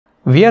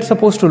we are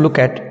supposed to look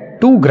at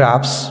two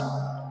graphs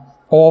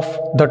of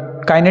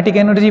the kinetic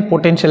energy,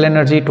 potential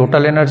energy,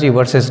 total energy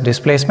versus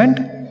displacement,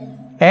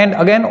 and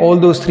again all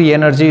those three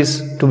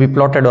energies to be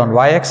plotted on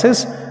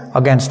y-axis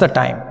against the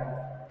time,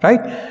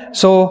 right?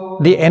 So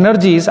the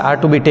energies are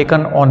to be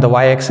taken on the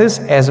y-axis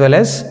as well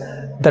as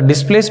the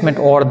displacement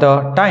or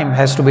the time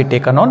has to be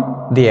taken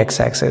on the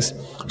x-axis.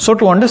 So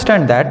to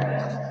understand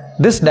that,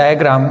 this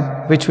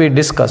diagram which we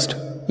discussed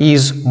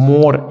is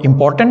more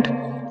important,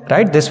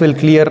 right? This will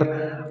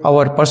clear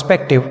our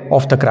perspective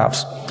of the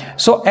graphs.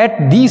 So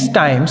at these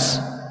times,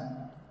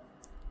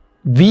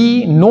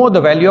 we know the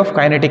value of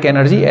kinetic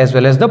energy as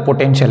well as the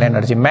potential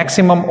energy,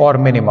 maximum or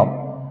minimum,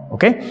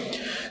 okay?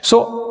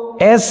 So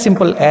as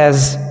simple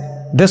as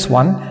this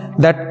one,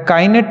 that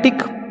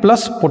kinetic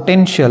plus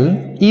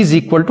potential is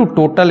equal to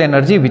total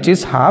energy, which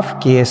is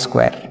half Ka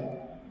square,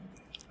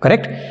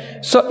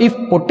 correct? So if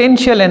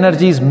potential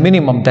energy is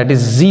minimum, that is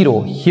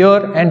 0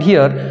 here and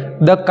here,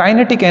 the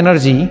kinetic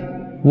energy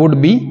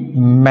would be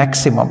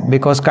maximum,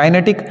 because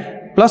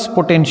kinetic plus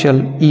potential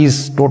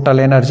is total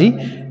energy.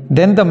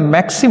 Then the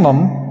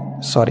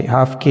maximum, sorry,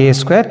 half Ka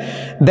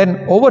square.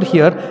 Then over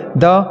here,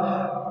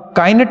 the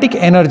kinetic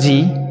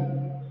energy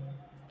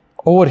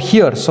over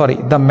here, sorry,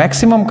 the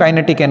maximum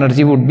kinetic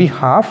energy would be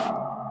half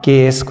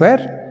Ka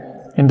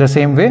square. In the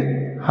same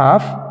way,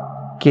 half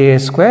Ka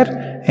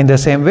square. In the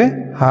same way,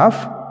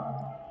 half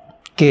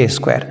K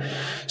square.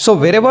 So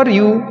wherever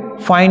you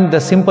find the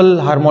simple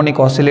harmonic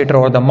oscillator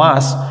or the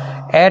mass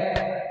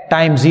at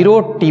time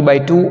 0, t by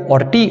 2 or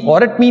t,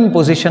 or at mean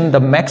position, the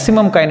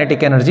maximum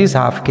kinetic energy is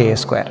half Ka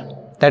square.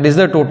 That is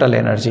the total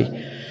energy.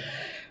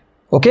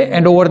 Okay,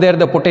 and over there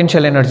the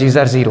potential energies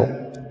are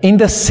 0. In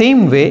the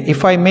same way,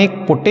 if I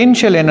make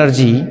potential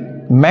energy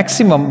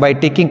maximum by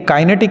taking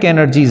kinetic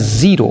energy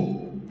 0,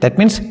 that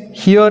means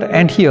here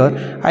and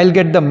here I'll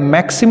get the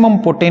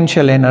maximum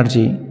potential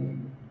energy,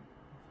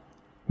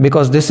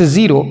 because this is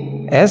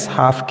 0, as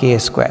half Ka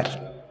square.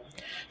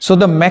 So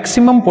the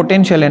maximum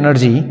potential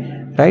energy,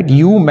 right,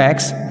 U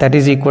max, that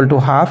is equal to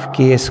half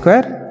Ka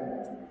square,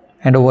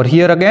 and over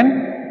here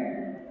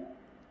again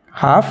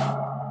half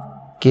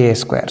Ka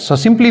square. So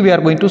simply we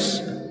are going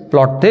to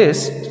plot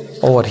this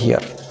over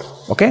here,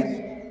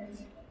 okay?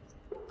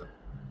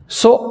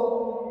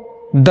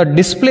 So the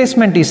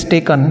displacement is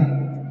taken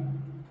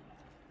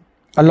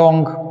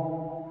along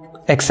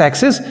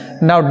x-axis.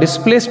 Now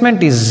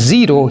displacement is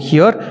 0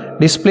 here,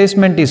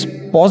 displacement is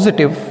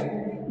positive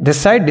this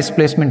side,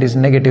 displacement is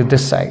negative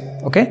this side,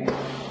 okay?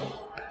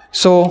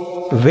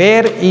 So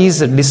where is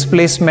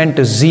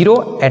displacement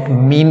 0? At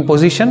mean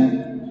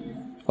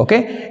position,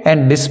 okay?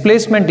 And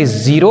displacement is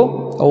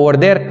 0 over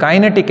there,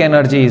 kinetic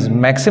energy is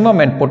maximum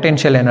and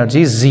potential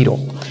energy is 0.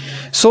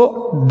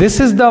 So this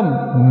is the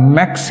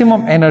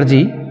maximum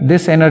energy.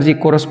 This energy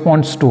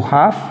corresponds to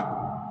half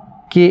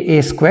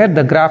Ka square.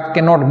 The graph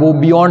cannot go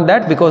beyond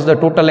that because the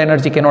total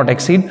energy cannot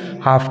exceed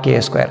half Ka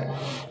square.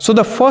 So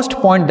the first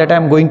point that I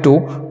am going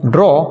to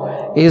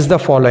draw is the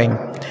following.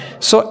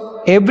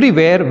 So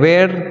everywhere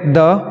where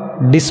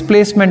the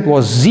displacement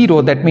was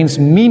 0, that means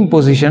mean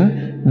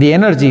position, the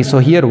energy, so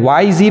here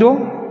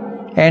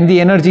y0 and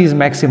the energy is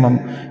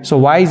maximum. So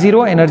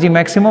y0, energy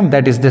maximum,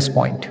 that is this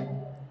point.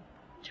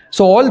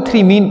 So all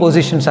three mean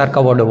positions are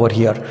covered over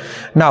here.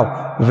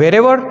 Now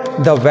wherever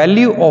the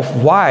value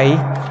of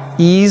y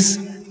is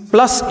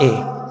plus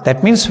a,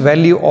 that means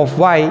value of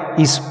y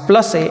is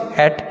plus a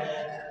at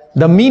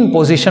the mean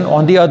position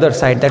on the other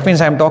side. That means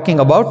I am talking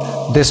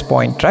about this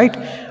point, right?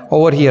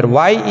 Over here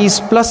y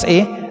is plus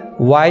a,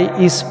 y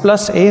is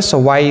plus a, so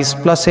y is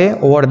plus a.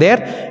 Over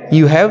there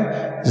you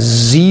have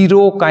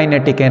 0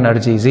 kinetic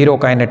energy, 0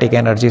 kinetic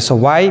energy. So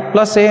y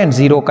plus a and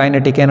 0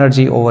 kinetic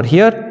energy over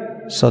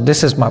here. So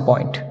this is my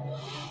point.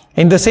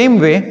 In the same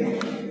way,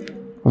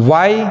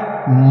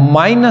 y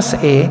minus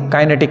a,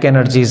 kinetic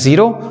energy is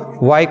 0,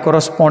 y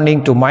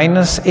corresponding to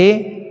minus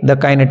a, the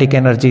kinetic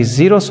energy is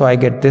 0, so I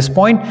get this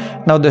point.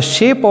 Now the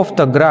shape of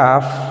the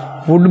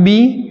graph would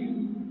be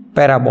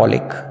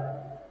parabolic.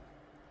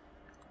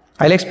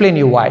 I'll explain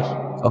you why,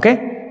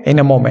 okay, in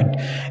a moment.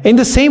 In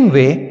the same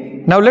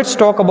way, now let's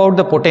talk about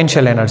the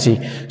potential energy.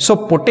 So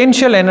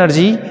potential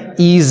energy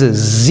is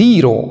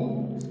 0.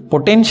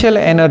 Potential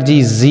energy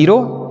is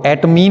 0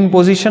 at mean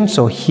position.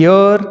 So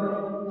here,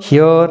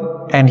 here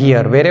and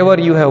here, wherever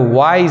you have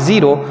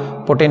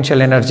y0,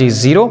 potential energy is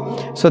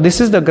 0. So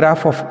this is the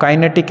graph of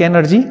kinetic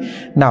energy.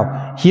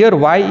 Now here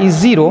y is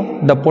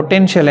 0, the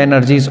potential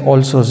energy is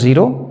also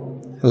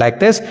 0, like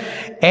this.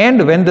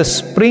 And when the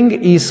spring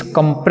is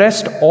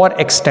compressed or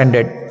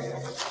extended,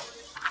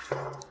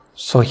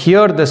 so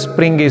here the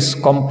spring is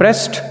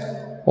compressed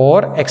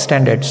or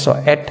extended. So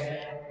at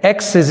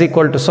x is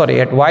equal to,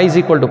 sorry, at y is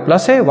equal to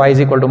plus a, y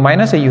is equal to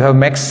minus a, you have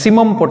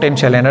maximum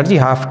potential energy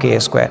half Ka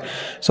square.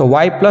 So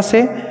y plus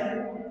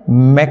a,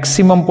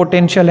 maximum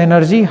potential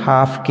energy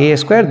half Ka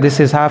square. This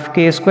is half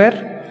Ka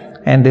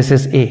square and this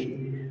is a,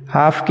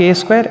 half Ka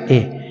square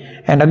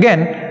a. And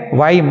again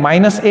y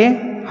minus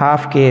a,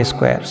 half Ka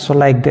square. So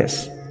like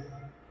this,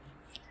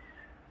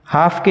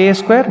 half Ka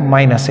square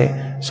minus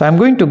a. So I am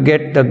going to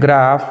get the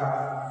graph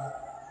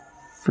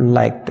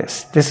like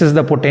this. This is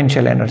the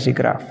potential energy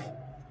graph.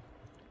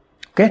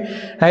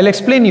 Okay, I'll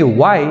explain you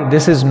why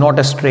this is not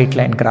a straight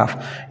line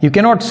graph. You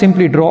cannot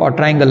simply draw a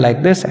triangle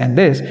like this and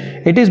this.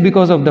 It is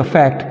because of the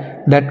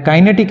fact that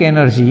kinetic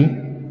energy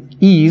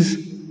is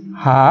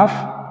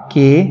half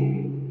k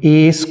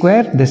a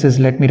square. This is,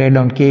 let me write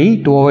down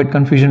ke to avoid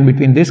confusion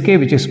between this k,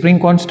 which is spring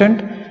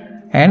constant,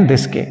 and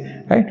this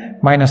k,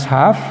 right, minus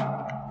half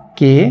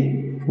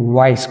k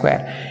y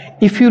square.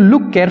 If you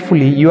look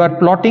carefully, you are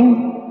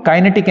plotting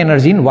kinetic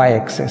energy in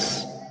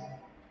y-axis,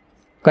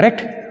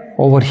 correct,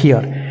 over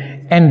here.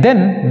 And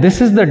then this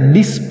is the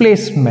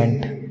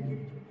displacement,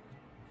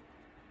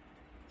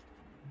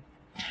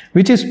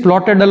 which is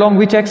plotted along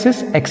which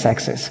axis?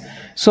 X-axis.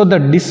 So the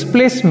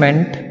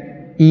displacement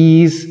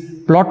is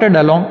plotted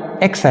along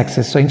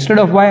x-axis. So instead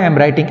of y, I am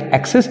writing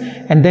axis,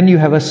 and then you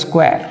have a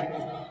square.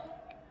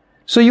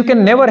 So you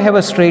can never have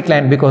a straight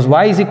line, because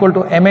y is equal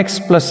to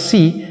mx plus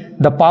c.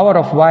 The power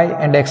of y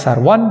and x are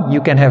 1.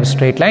 You can have a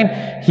straight line.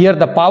 Here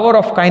the power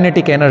of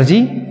kinetic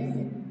energy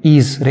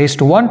is raised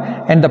to 1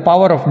 and the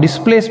power of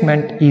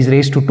displacement is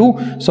raised to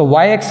 2. So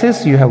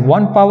y-axis you have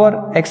 1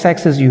 power,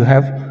 x-axis you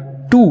have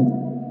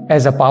 2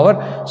 as a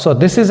power. So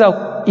this is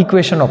a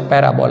equation of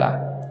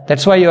parabola.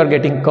 That's why you are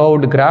getting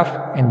curved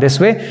graph in this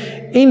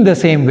way. In the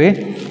same way,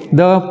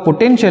 the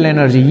potential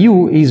energy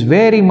U is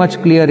very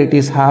much clear. It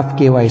is half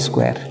ky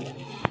square.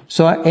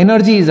 So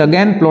energy is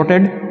again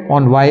plotted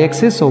on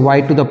y-axis, so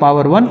y to the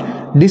power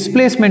 1.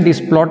 Displacement is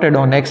plotted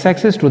on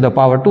x-axis to the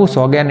power 2.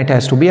 So again it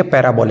has to be a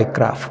parabolic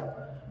graph.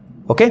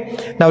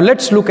 Okay, now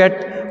let's look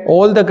at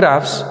all the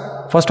graphs.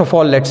 First of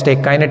all, let's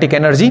take kinetic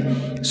energy.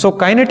 So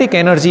kinetic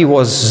energy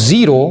was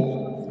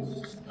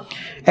 0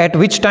 at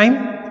which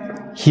time?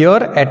 Here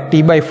at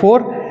t by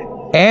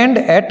 4, and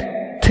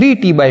at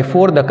 3t by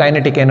 4 the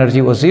kinetic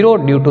energy was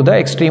 0 due to the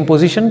extreme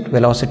position,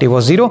 velocity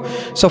was 0.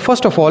 So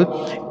first of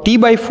all, t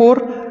by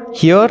 4,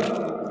 here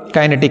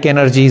kinetic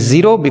energy is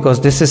 0 because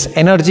this is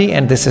energy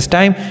and this is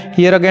time.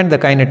 Here again the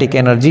kinetic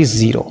energy is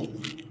 0.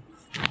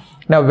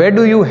 Now where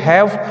do you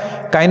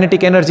have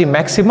kinetic energy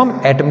maximum?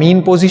 At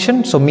mean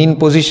position. So mean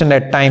position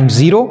at time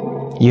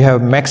 0, you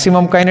have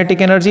maximum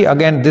kinetic energy.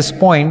 Again this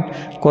point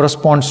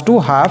corresponds to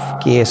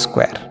half k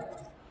square.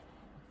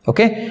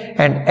 Okay,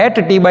 and at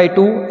t by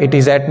 2 it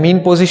is at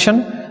mean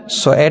position.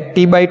 So at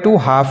t by 2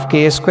 half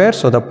k square.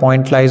 So the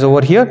point lies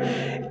over here.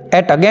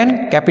 At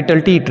again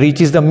capital T, it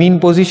reaches the mean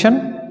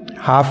position.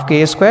 Half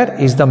k square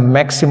is the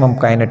maximum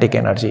kinetic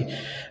energy.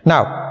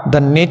 Now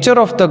the nature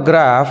of the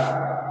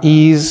graph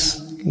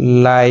is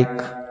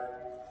like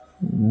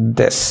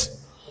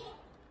this,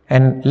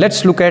 and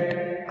let's look at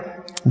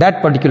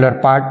that particular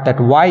part, that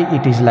why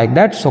it is like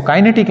that. So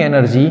kinetic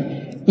energy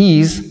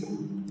is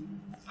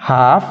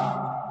half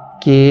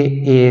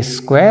k a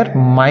square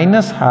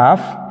minus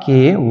half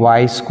k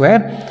y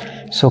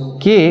square. So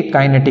k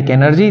kinetic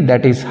energy,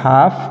 that is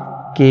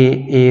half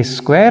k a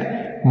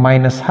square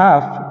minus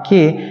half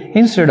k.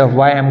 Instead of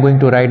y I am going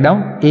to write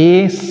down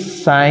a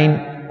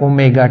sine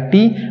omega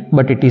t,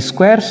 but it is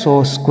square,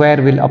 so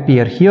square will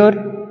appear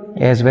here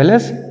as well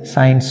as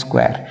sine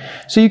square.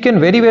 So you can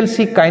very well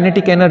see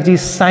kinetic energy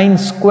sine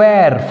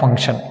square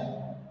function.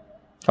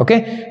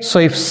 Okay, so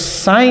if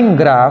sine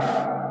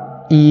graph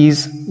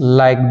is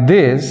like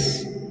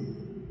this,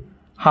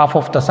 half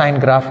of the sine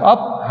graph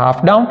up,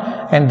 half down,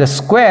 and the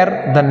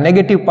square, the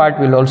negative part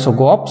will also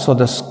go up, so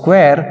the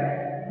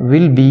square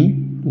will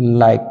be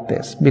like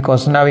this,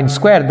 because now in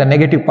square the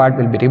negative part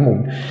will be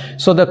removed.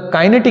 So the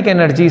kinetic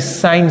energy is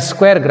sine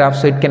square graph,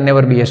 so it can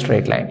never be a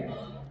straight line.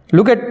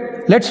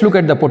 Let's look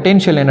at the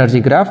potential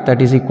energy graph,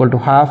 that is equal to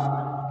half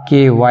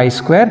k y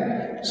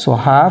square. So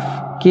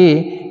half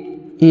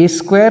k a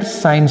square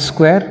sine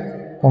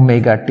square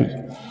omega t.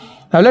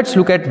 Now let's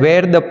look at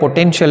where the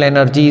potential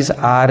energies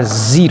are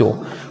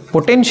 0.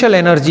 Potential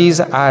energies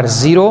are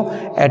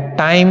 0 at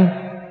time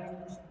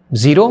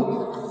 0,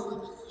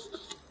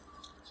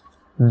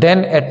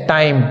 then at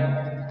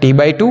time t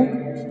by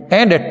 2,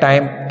 and at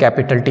time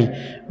capital T,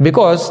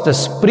 because the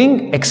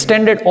spring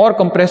extended or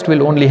compressed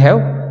will only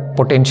have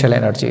potential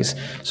energies.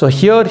 So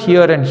here,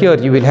 here and here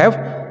you will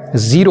have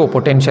 0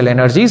 potential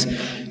energies.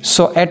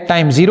 So at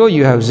time 0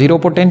 you have 0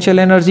 potential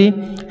energy,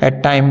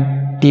 at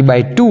time t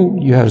by 2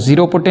 you have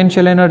 0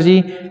 potential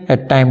energy,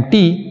 at time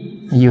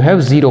t you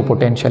have 0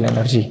 potential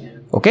energy.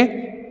 Okay,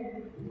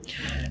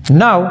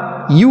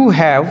 now you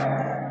have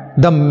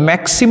the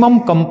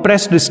maximum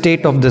compressed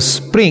state of the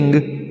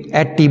spring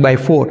at t by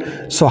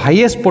 4. So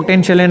highest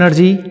potential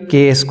energy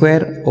k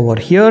square over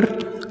here,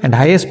 and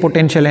highest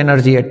potential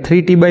energy at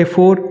 3t by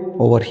 4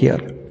 over here.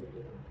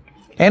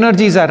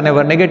 Energies are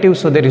never negative,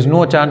 so there is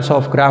no chance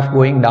of graph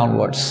going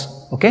downwards.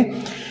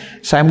 Okay,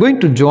 so I am going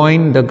to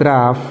join the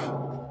graph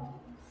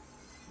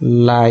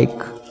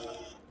like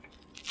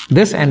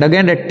this, and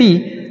again at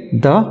t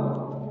the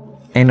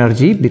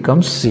energy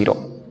becomes 0.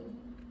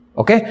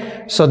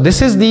 Okay, so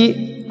this is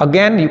the,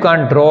 again you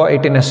can't draw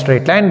it in a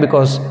straight line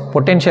because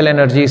potential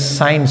energy is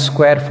sine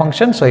square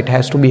function, so it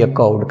has to be a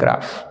curved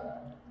graph.